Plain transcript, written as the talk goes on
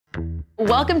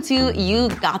Welcome to You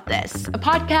Got This, a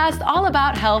podcast all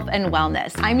about health and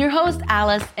wellness. I'm your host,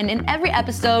 Alice, and in every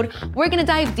episode, we're going to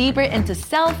dive deeper into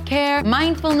self-care,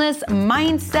 mindfulness,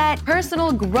 mindset,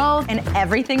 personal growth, and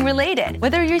everything related.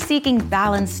 Whether you're seeking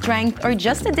balance, strength, or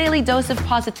just a daily dose of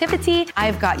positivity,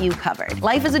 I've got you covered.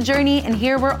 Life is a journey, and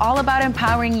here we're all about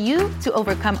empowering you to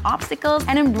overcome obstacles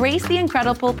and embrace the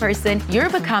incredible person you're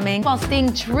becoming while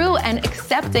staying true and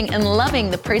accepting and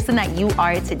loving the person that you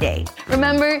are today.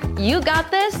 Remember, you got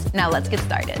this. Now let's get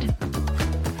started.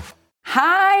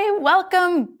 Hi,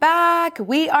 welcome back.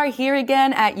 We are here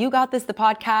again at You Got This, the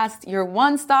podcast, your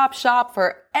one-stop shop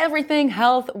for everything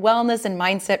health, wellness, and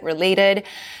mindset related.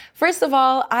 First of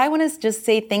all, I want to just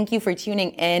say thank you for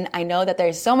tuning in. I know that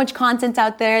there's so much content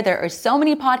out there. There are so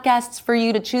many podcasts for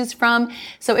you to choose from.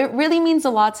 So it really means a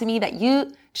lot to me that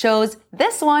you chose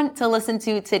this one to listen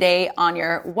to today on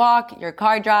your walk, your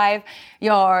car drive,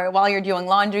 while you're doing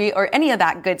laundry, or any of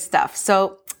that good stuff.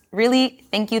 So really,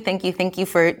 thank you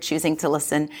for choosing to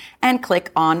listen and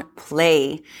click on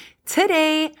play.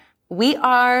 Today, we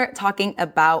are talking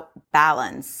about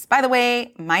balance. By the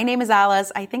way, my name is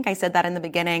Alice. I think I said that in the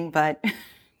beginning, but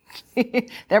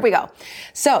there we go.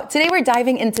 So today we're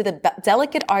diving into the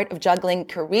delicate art of juggling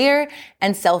career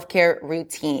and self-care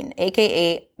routine,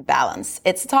 aka balance.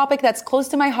 It's a topic that's close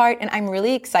to my heart, and I'm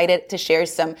really excited to share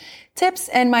some tips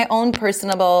and my own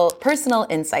personal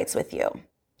insights with you.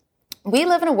 We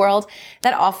live in a world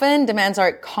that often demands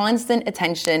our constant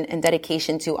attention and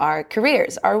dedication to our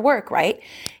careers, our work, right?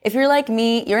 If you're like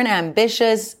me, you're an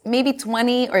ambitious, maybe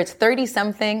 20 or it's 30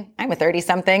 something. I'm a 30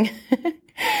 something.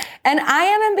 And I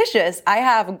am ambitious. I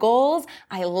have goals.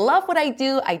 I love what I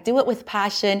do. I do it with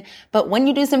passion. But when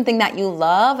you do something that you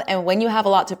love and when you have a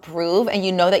lot to prove and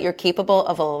you know that you're capable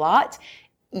of a lot,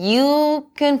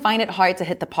 you can find it hard to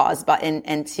hit the pause button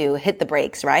and to hit the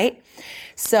brakes, right?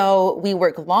 So we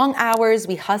work long hours,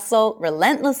 we hustle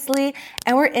relentlessly,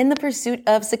 and we're in the pursuit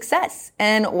of success.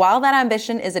 And while that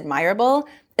ambition is admirable,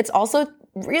 it's also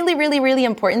really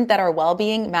important that our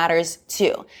well-being matters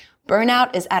too.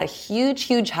 Burnout is at a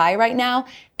huge high right now.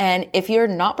 And if you're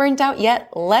not burnt out yet,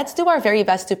 let's do our very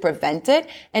best to prevent it.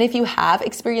 And if you have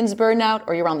experienced burnout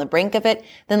or you're on the brink of it,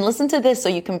 then listen to this so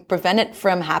you can prevent it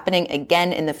from happening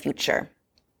again in the future.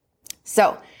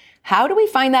 So, how do we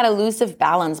find that elusive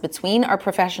balance between our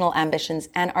professional ambitions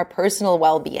and our personal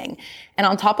well-being? And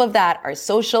on top of that, our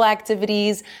social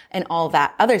activities and all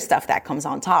that other stuff that comes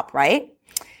on top, right?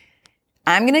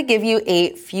 I'm going to give you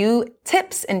a few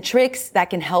tips and tricks that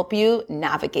can help you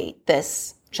navigate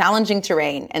this challenging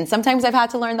terrain. And sometimes I've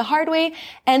had to learn the hard way.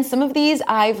 And some of these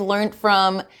I've learned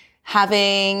from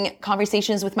having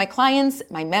conversations with my clients,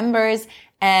 my members,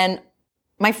 and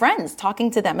my friends,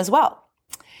 talking to them as well.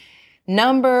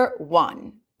 Number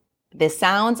one, this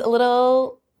sounds a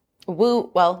little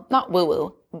not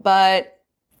woo-woo, but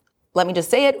let me just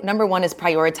say it. Number one is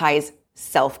prioritize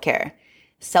self-care.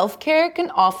 Self-care can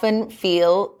often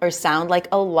feel or sound like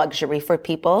a luxury for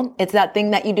people. It's that thing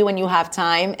that you do when you have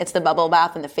time. It's the bubble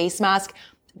bath and the face mask,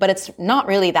 but it's not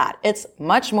really that. It's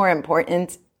much more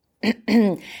important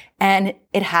and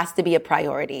it has to be a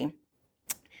priority.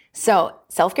 So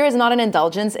self-care is not an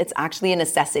indulgence. It's actually a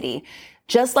necessity.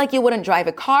 Just like you wouldn't drive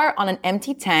a car on an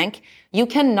empty tank, you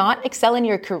cannot excel in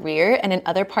your career and in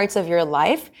other parts of your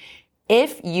life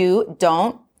if you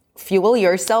don't fuel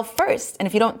yourself first and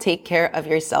if you don't take care of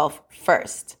yourself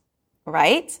first,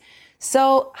 right?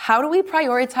 So how do we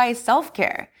prioritize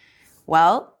self-care?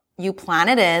 Well, you plan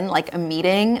it in like a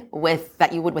meeting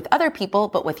that you would with other people,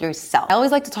 but with yourself. I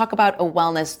always like to talk about a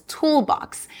wellness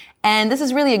toolbox. And this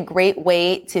is really a great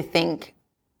way to think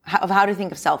of how to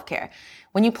think of self-care.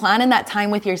 When you plan in that time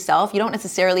with yourself, you don't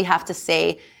necessarily have to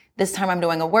say, this time I'm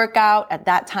doing a workout, at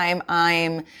that time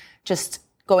I'm just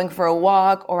going for a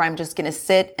walk, or I'm just going to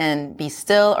sit and be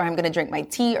still, or I'm going to drink my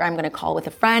tea, or I'm going to call with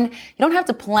a friend. You don't have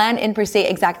to plan in per se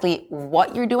exactly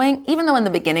what you're doing, even though in the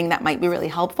beginning that might be really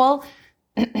helpful.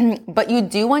 But you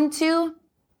do want to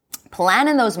plan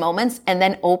in those moments and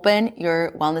then open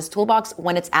your wellness toolbox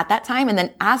when it's at that time and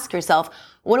then ask yourself,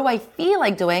 what do I feel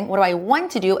like doing? What do I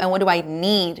want to do? And what do I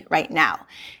need right now?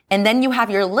 And then you have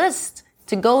your list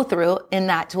to go through in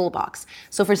that toolbox.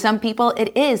 So for some people,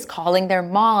 it is calling their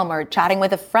mom or chatting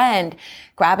with a friend,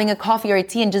 grabbing a coffee or a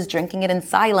tea and just drinking it in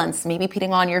silence, maybe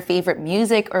putting on your favorite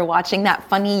music or watching that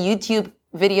funny YouTube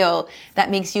video that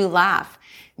makes you laugh.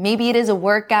 Maybe it is a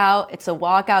workout, it's a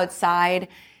walk outside.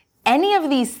 Any of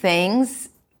these things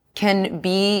can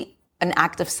be an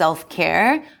act of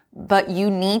self-care, but you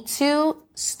need to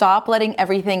stop letting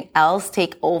everything else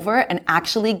take over and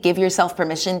actually give yourself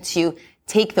permission to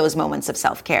take those moments of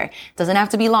self-care. It doesn't have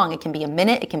to be long. It can be a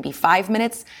minute. It can be 5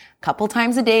 minutes, a couple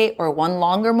times a day, or one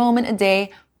longer moment a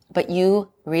day, but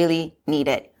you really need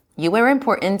it. You are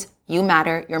important. You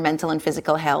matter. Your mental and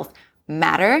physical health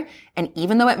matter. And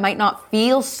even though it might not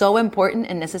feel so important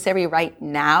and necessary right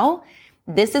now,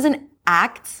 this is an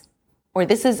act, or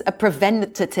this is a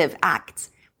preventative act.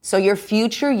 So your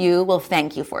future you will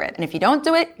thank you for it. And if you don't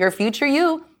do it, your future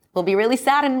you will be really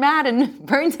sad and mad and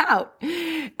burnt out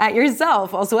at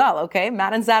yourself as well, okay?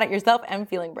 Mad and sad at yourself and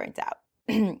feeling burnt out.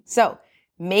 So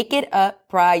make it a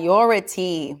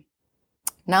priority.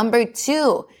 Number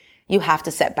 2, you have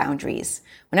to set boundaries.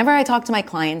 Whenever I talk to my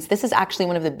clients, this is actually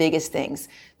one of the biggest things.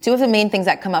 2 of the main things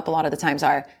that come up a lot of the times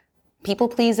are people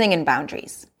pleasing and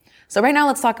boundaries. So right now,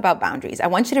 let's talk about boundaries. I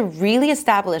want you to really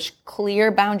establish clear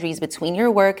boundaries between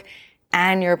your work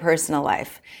and your personal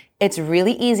life. It's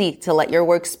really easy to let your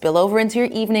work spill over into your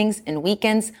evenings and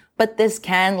weekends, but this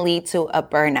can lead to a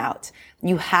burnout.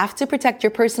 You have to protect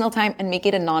your personal time and make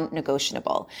it a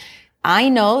non-negotiable. I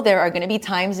know there are going to be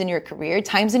times in your career,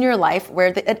 times in your life where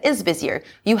it is busier.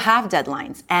 You have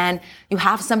deadlines and you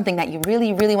have something that you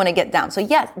really, really want to get done. So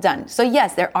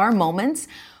yes, there are moments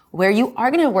where you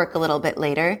are going to work a little bit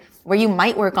later, where you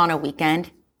might work on a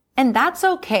weekend, and that's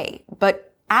okay.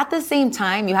 But at the same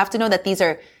time, you have to know that these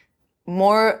are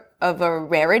more of a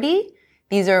rarity.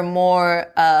 These are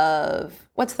more of,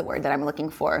 what's the word that I'm looking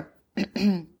for?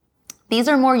 These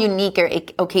are more unique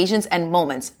occasions and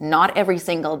moments, not every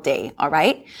single day, all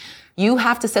right? You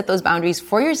have to set those boundaries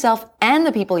for yourself and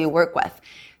the people you work with.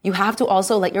 You have to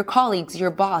also let your colleagues,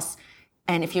 your boss,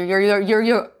 and if you're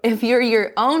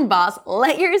your own boss,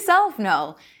 let yourself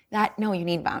know that, no, you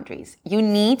need boundaries. You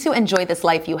need to enjoy this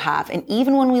life you have. And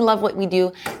even when we love what we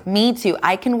do, me too.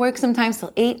 I can work sometimes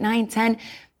till 8, 9, 10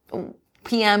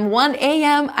 p.m., 1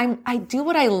 a.m. I do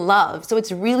what I love. So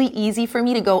it's really easy for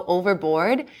me to go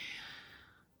overboard.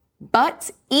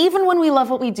 But even when we love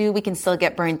what we do, we can still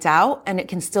get burnt out and it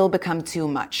can still become too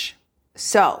much.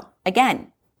 So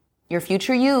again, your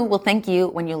future you will thank you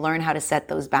when you learn how to set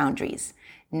those boundaries.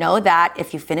 Know that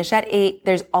if you finish at 8,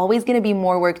 there's always going to be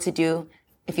more work to do.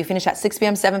 If you finish at 6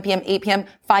 p.m., 7 p.m., 8 p.m.,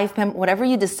 5 p.m., whatever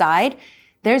you decide,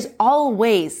 there's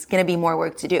always going to be more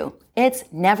work to do. It's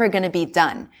never going to be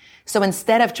done. So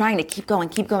instead of trying to keep going,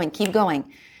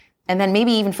 and then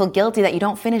maybe even feel guilty that you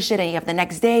don't finish it and you have the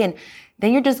next day, and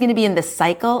then you're just going to be in this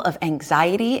cycle of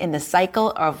anxiety, in the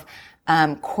cycle of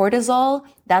cortisol.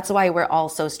 That's why we're all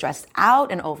so stressed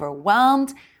out and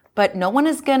overwhelmed. But no one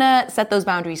is going to set those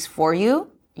boundaries for you.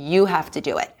 You have to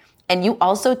do it. And you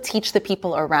also teach the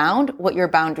people around what your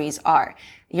boundaries are.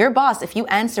 Your boss, if you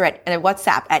answer at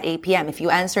WhatsApp at 8 p.m., if you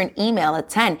answer an email at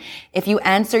 10, if you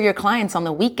answer your clients on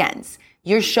the weekends,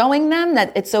 you're showing them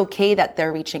that it's okay that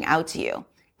they're reaching out to you.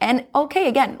 And okay,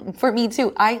 again, for me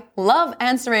too, I love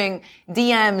answering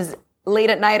DMs late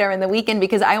at night or in the weekend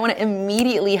because I want to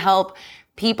immediately help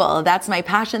people. That's my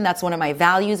passion. That's one of my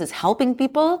values, is helping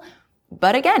people.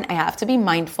 But again, I have to be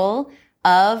mindful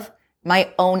of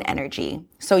my own energy.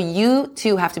 So you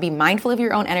too have to be mindful of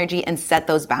your own energy and set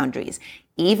those boundaries.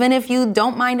 Even if you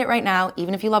don't mind it right now,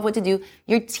 even if you love what to do,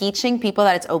 you're teaching people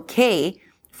that it's okay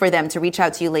for them to reach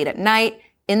out to you late at night,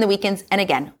 in the weekends. And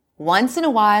again, once in a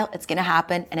while, it's going to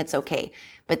happen and it's okay.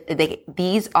 But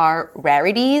these are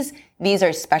rarities. These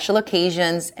are special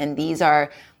occasions. And these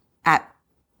are at,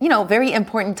 very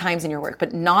important times in your work,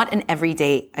 but not an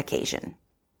everyday occasion.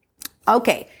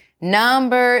 Okay.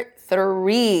 Number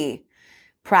 3,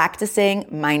 practicing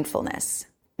mindfulness.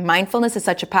 Mindfulness is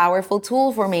such a powerful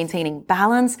tool for maintaining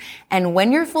balance. And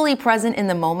when you're fully present in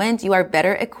the moment, you are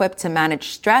better equipped to manage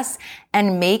stress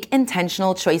and make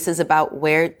intentional choices about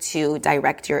where to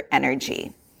direct your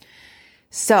energy.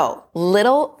 So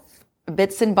little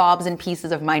bits and bobs and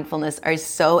pieces of mindfulness are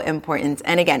so important.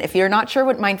 And again, if you're not sure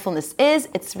what mindfulness is,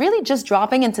 it's really just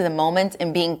dropping into the moment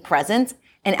and being present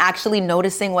and actually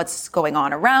noticing what's going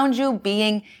on around you,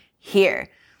 being here.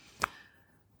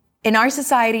 In our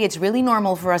society, it's really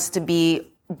normal for us to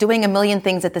be doing a million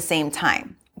things at the same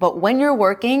time. But when you're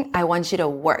working, I want you to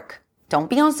work.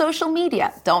 Don't be on social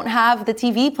media. Don't have the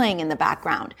TV playing in the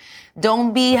background.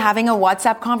 Don't be having a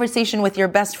WhatsApp conversation with your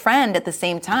best friend at the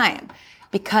same time,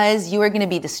 because you are going to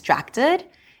be distracted.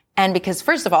 And because,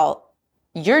 first of all,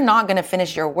 you're not going to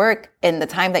finish your work in the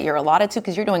time that you're allotted to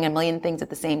because you're doing a million things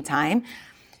at the same time.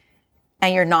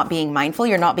 And you're not being mindful.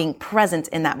 You're not being present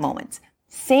in that moment.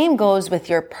 Same goes with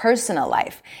your personal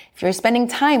life. If you're spending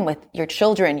time with your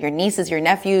children, your nieces, your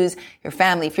nephews, your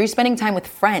family, if you're spending time with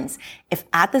friends, if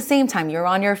at the same time you're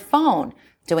on your phone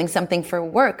doing something for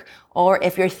work, or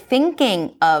if you're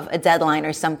thinking of a deadline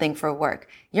or something for work,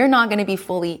 you're not going to be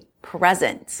fully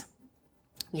present.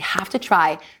 We have to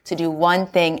try to do one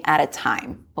thing at a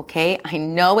time, okay? I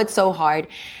know it's so hard.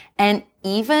 And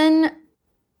even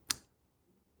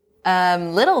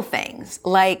little things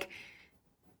like,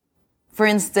 for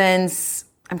instance,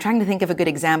 I'm trying to think of a good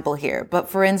example here, but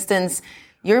for instance,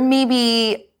 you're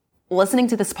maybe listening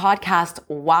to this podcast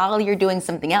while you're doing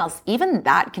something else. Even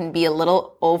that can be a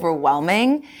little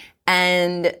overwhelming.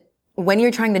 And when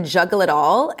you're trying to juggle it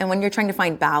all and when you're trying to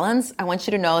find balance, I want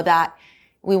you to know that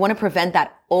we want to prevent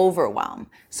that overwhelm.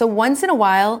 So once in a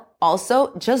while,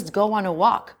 also just go on a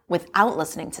walk without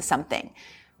listening to something.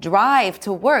 Drive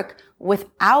to work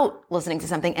without listening to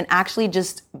something and actually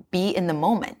just be in the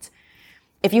moment.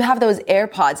 If you have those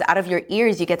AirPods out of your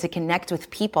ears, you get to connect with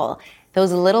people.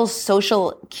 Those little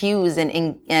social cues and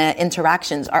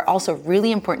interactions are also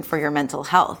really important for your mental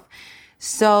health.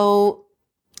 So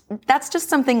that's just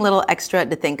something little extra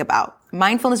to think about.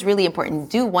 Mindfulness is really important.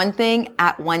 Do one thing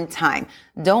at one time.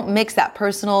 Don't mix that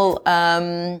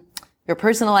your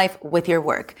personal life with your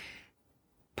work.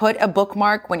 Put a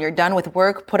bookmark when you're done with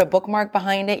work, put a bookmark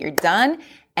behind it, you're done,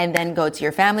 and then go to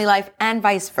your family life and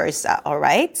vice versa, all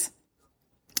right?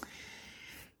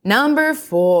 Number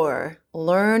 4,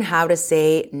 learn how to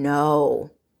say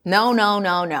no. No, no,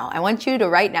 no, no. I want you to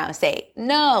right now say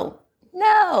no,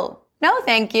 no. No,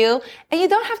 thank you. And you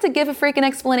don't have to give a freaking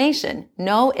explanation.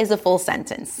 No is a full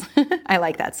sentence. I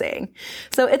like that saying.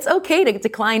 So it's okay to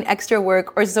decline extra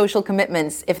work or social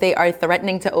commitments if they are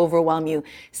threatening to overwhelm you.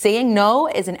 Saying no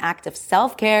is an act of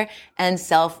self-care and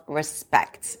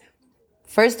self-respect.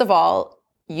 First of all,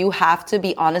 you have to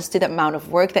be honest to the amount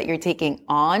of work that you're taking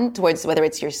on towards whether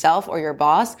it's yourself or your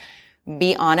boss.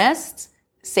 Be honest.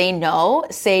 Say no.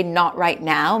 Say not right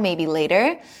now, maybe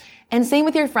later. And same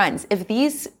with your friends.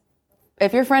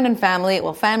 If your friend and family,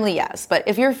 well, family, yes, but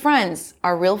if your friends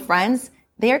are real friends,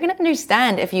 they are going to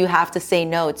understand if you have to say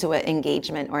no to an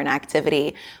engagement or an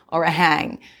activity or a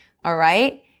hang. All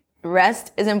right.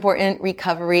 Rest is important.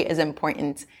 Recovery is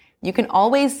important. You can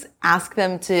always ask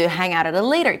them to hang out at a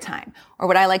later time. Or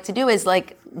what I like to do is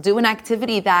do an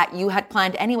activity that you had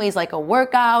planned anyways, like a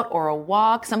workout or a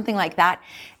walk, something like that,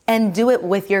 and do it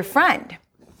with your friend.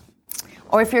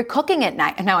 Or if you're cooking at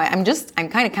night, now I'm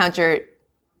kind of counter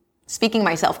speaking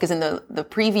myself because in the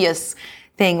previous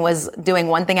thing was doing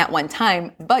one thing at one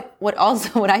time. But what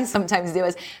I sometimes do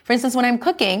is, for instance, when I'm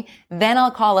cooking, then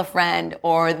I'll call a friend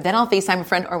or then I'll FaceTime a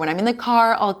friend, or when I'm in the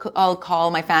car, I'll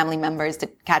call my family members to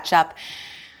catch up.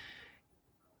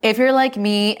 If you're like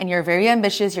me and you're very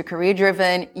ambitious, you're career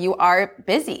driven, you are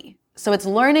busy. So it's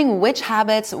learning which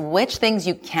habits, which things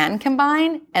you can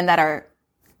combine and that are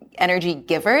energy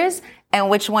givers, and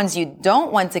which ones you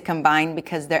don't want to combine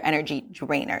because they're energy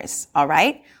drainers. All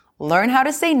right. Learn how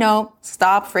to say no.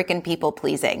 Stop freaking people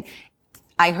pleasing.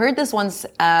 I heard this once,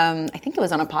 I think it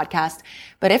was on a podcast,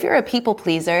 but if you're a people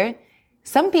pleaser,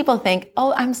 some people think,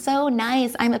 oh, I'm so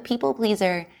nice. I'm a people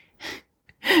pleaser.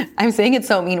 I'm saying it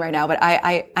so mean right now, but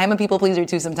I'm a people pleaser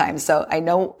too sometimes. So I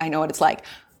know what it's like,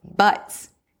 but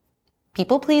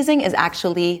people pleasing is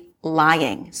actually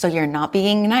lying. So you're not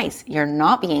being nice. You're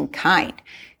not being kind.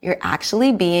 You're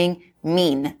actually being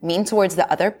mean towards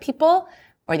the other people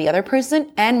or the other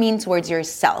person, and mean towards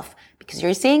yourself, because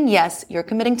you're saying yes, you're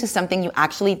committing to something you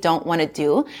actually don't want to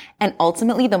do. And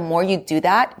ultimately, the more you do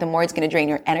that, the more it's going to drain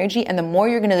your energy and the more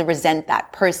you're going to resent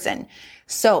that person.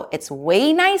 So it's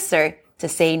way nicer to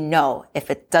say no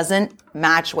if it doesn't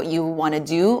match what you want to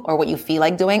do or what you feel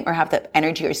like doing or have the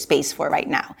energy or space for right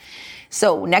now.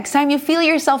 So next time you feel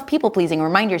yourself people-pleasing,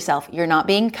 remind yourself you're not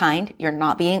being kind, you're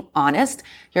not being honest,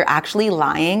 you're actually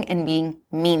lying and being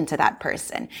mean to that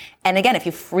person. And again, if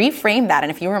you reframe that and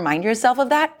if you remind yourself of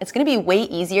that, it's going to be way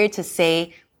easier to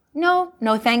say, no,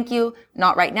 thank you,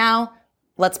 not right now,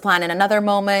 let's plan in another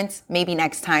moment, maybe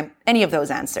next time, any of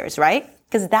those answers, right?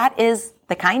 Because that is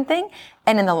the kind thing.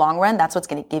 And in the long run, that's what's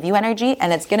going to give you energy,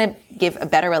 and it's going to give a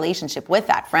better relationship with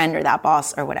that friend or that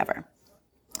boss or whatever.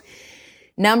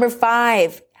 Number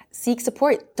 5, seek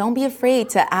support. Don't be afraid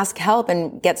to ask help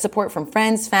and get support from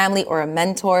friends, family, or a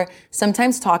mentor.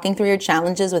 Sometimes talking through your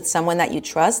challenges with someone that you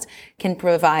trust can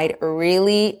provide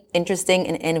really interesting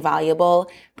and invaluable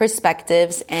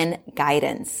perspectives and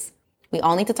guidance. We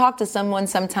all need to talk to someone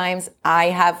sometimes. I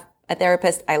have a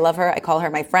therapist. I love her. I call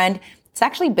her my friend. It's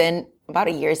actually been about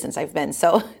a year since I've been,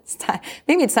 so it's time.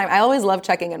 Maybe it's time. I always love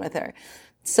checking in with her.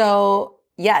 So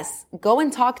yes, go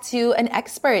and talk to an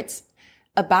expert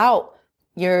about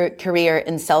your career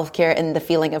and self-care and the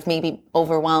feeling of maybe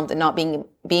overwhelmed and not being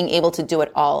able to do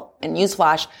it all. And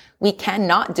newsflash, we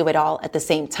cannot do it all at the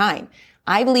same time.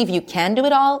 I believe you can do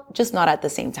it all, just not at the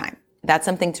same time. That's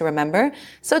something to remember.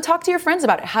 So talk to your friends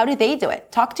about it. How do they do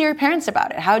it? Talk to your parents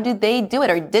about it. How do they do it?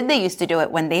 Or did they used to do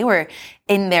it when they were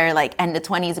in their like end of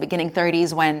 20s, beginning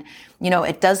 30s, when, you know,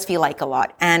 it does feel like a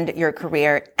lot, and your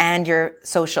career and your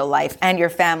social life and your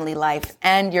family life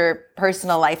and your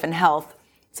personal life and health.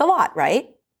 It's a lot, right?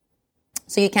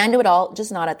 So you can do it all,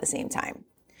 just not at the same time.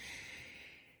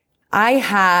 I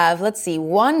have, let's see,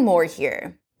 one more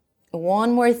here.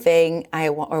 One more thing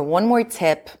or one more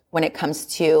tip when it comes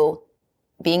to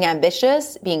being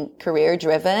ambitious, being career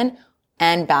driven,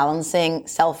 and balancing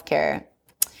self-care.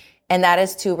 And that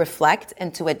is to reflect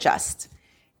and to adjust.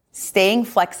 Staying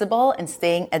flexible and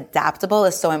staying adaptable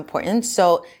is so important.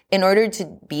 So in order to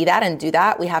be that and do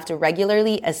that, we have to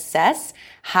regularly assess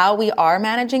how we are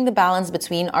managing the balance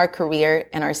between our career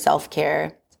and our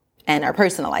self-care and our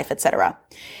personal life, etc.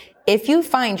 If you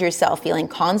find yourself feeling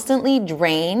constantly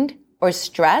drained or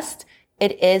stressed,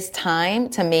 it is time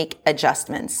to make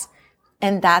adjustments.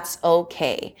 And that's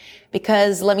okay.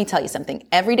 Because let me tell you something.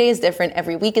 Every day is different.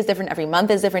 Every week is different. Every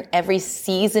month is different. Every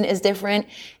season is different.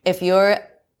 If you're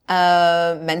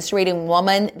a menstruating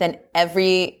woman, then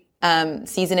every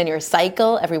season in your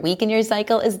cycle, every week in your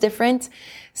cycle is different.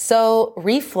 So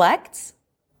reflect,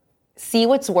 see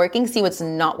what's working, see what's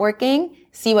not working,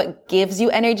 see what gives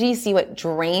you energy, see what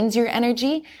drains your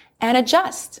energy, and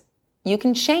adjust. You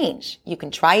can change. You can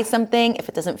try something. If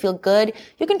it doesn't feel good,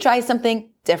 you can try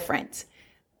something different.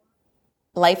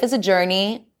 Life is a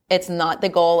journey. It's not the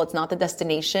goal. It's not the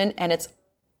destination. And it's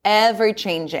ever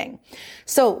changing.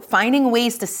 So finding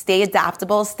ways to stay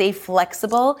adaptable, stay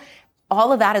flexible,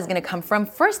 all of that is going to come from,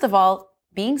 first of all,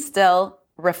 being still,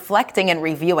 reflecting and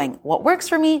reviewing what works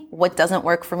for me, what doesn't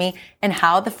work for me, and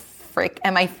how the frick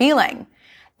am I feeling?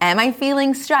 Am I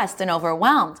feeling stressed and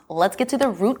overwhelmed? Let's get to the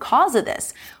root cause of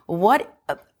this.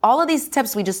 All of these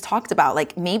tips we just talked about,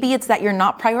 like maybe it's that you're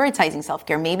not prioritizing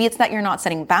self-care. Maybe it's that you're not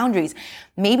setting boundaries.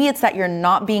 Maybe it's that you're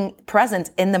not being present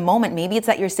in the moment. Maybe it's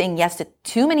that you're saying yes to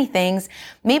too many things.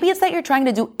 Maybe it's that you're trying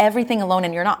to do everything alone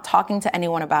and you're not talking to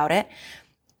anyone about it.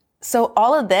 So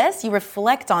all of this, you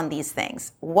reflect on these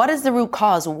things. What is the root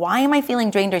cause? Why am I feeling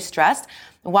drained or stressed?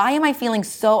 Why am I feeling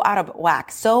so out of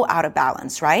whack, so out of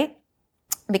balance, right?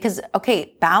 Because,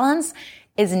 okay, balance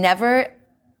is never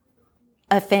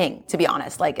a thing, to be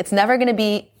honest. Like, it's never going to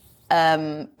be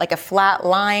like a flat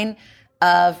line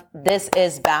of this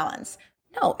is balance.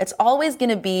 No, it's always going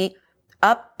to be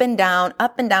up and down,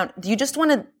 up and down. You just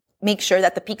want to make sure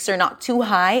that the peaks are not too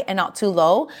high and not too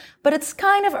low, but it's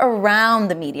kind of around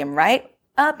the medium, right?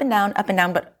 Up and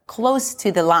down, but close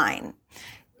to the line.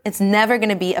 It's never going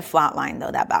to be a flat line,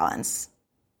 though, that balance.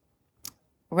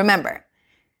 Remember,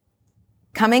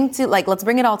 let's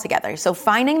bring it all together. So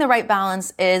finding the right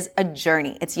balance is a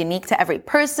journey. It's unique to every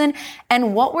person,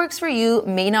 and what works for you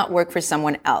may not work for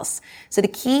someone else. So the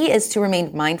key is to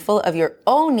remain mindful of your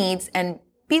own needs and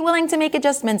be willing to make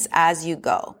adjustments as you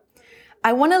go.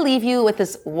 I want to leave you with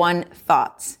this one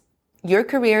thought. Your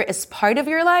career is part of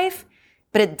your life,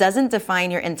 but it doesn't define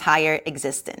your entire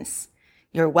existence.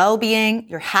 Your well-being,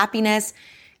 your happiness,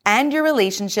 and your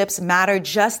relationships matter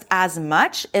just as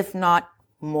much, if not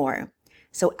more.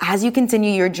 So as you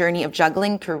continue your journey of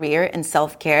juggling career and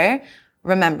self-care,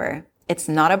 remember, it's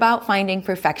not about finding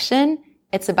perfection.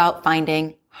 It's about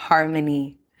finding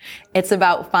harmony. It's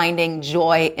about finding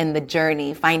joy in the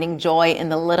journey, finding joy in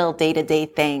the little day-to-day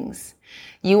things.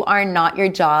 You are not your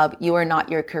job. You are not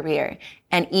your career.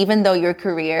 And even though your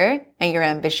career and your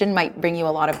ambition might bring you a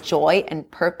lot of joy and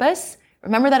purpose,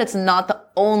 remember that it's not the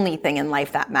only thing in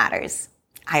life that matters.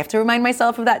 I have to remind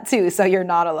myself of that too, so you're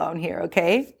not alone here,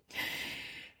 okay?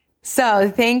 So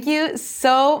thank you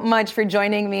so much for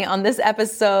joining me on this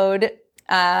episode.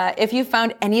 If you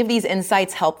found any of these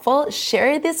insights helpful,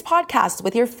 share this podcast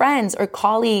with your friends or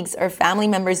colleagues or family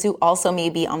members who also may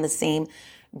be on the same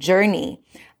journey.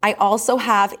 I also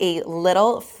have a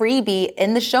little freebie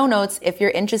in the show notes. If you're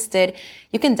interested,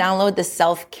 you can download the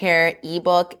self-care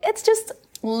ebook. It's just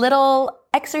little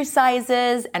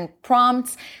exercises and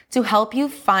prompts to help you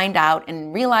find out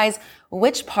and realize in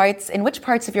which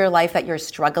parts of your life that you're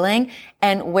struggling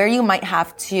and where you might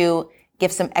have to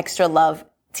give some extra love,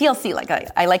 TLC, like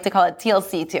I like to call it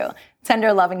TLC too,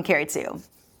 tender love and care too.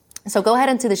 So go ahead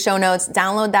into the show notes,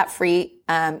 download that free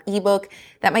ebook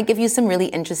that might give you some really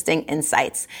interesting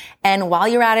insights. And while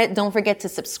you're at it, don't forget to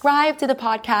subscribe to the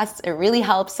podcast. It really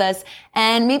helps us.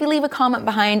 And maybe leave a comment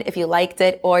behind if you liked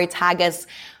it, or tag us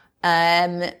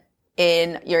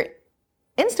in your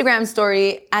Instagram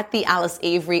story at the Alice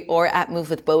Avery or at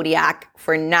Move with Bodiac.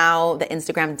 For now, the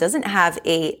podcast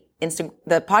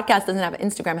doesn't have an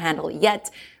Instagram handle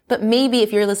yet, but maybe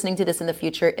if you're listening to this in the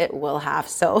future, it will have.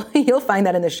 So you'll find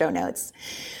that in the show notes.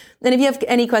 Then if you have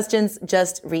any questions,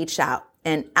 just reach out.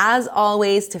 And as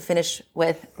always, to finish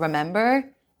with, remember,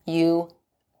 you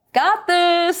got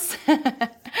this. All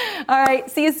right.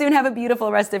 See you soon. Have a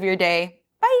beautiful rest of your day.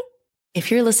 Bye. If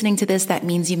you're listening to this, that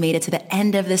means you made it to the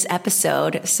end of this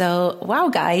episode. So, wow,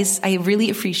 guys, I really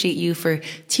appreciate you for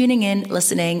tuning in,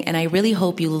 listening, and I really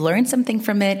hope you learned something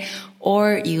from it,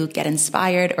 or you get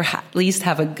inspired, or at least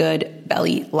have a good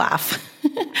belly laugh.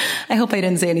 I hope I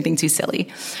didn't say anything too silly.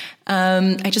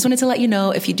 I just wanted to let you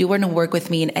know, if you do want to work with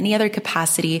me in any other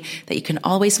capacity, that you can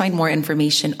always find more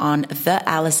information on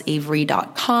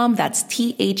thealiceavery.com. That's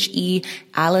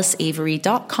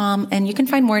TheAliceAvery.com. And you can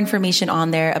find more information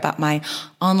on there about my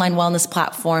online wellness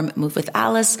platform, Move with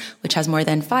Alice, which has more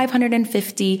than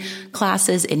 550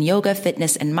 classes in yoga,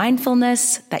 fitness, and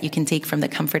mindfulness that you can take from the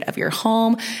comfort of your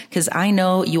home. Because I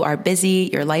know you are busy.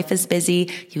 Your life is busy.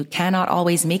 You cannot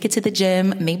always make it to the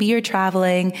gym. Maybe you're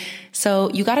traveling. So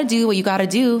you got to do what you got to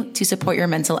do to support your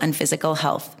mental and physical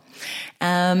health.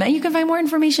 And you can find more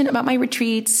information about my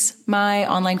retreats, my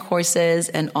online courses,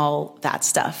 and all that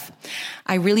stuff.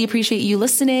 I really appreciate you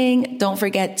listening. Don't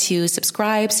forget to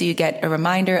subscribe so you get a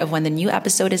reminder of when the new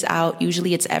episode is out.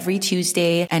 Usually it's every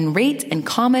Tuesday. And rate and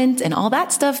comment and all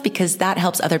that stuff, because that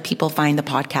helps other people find the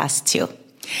podcast too.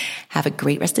 Have a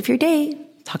great rest of your day.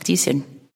 Talk to you soon.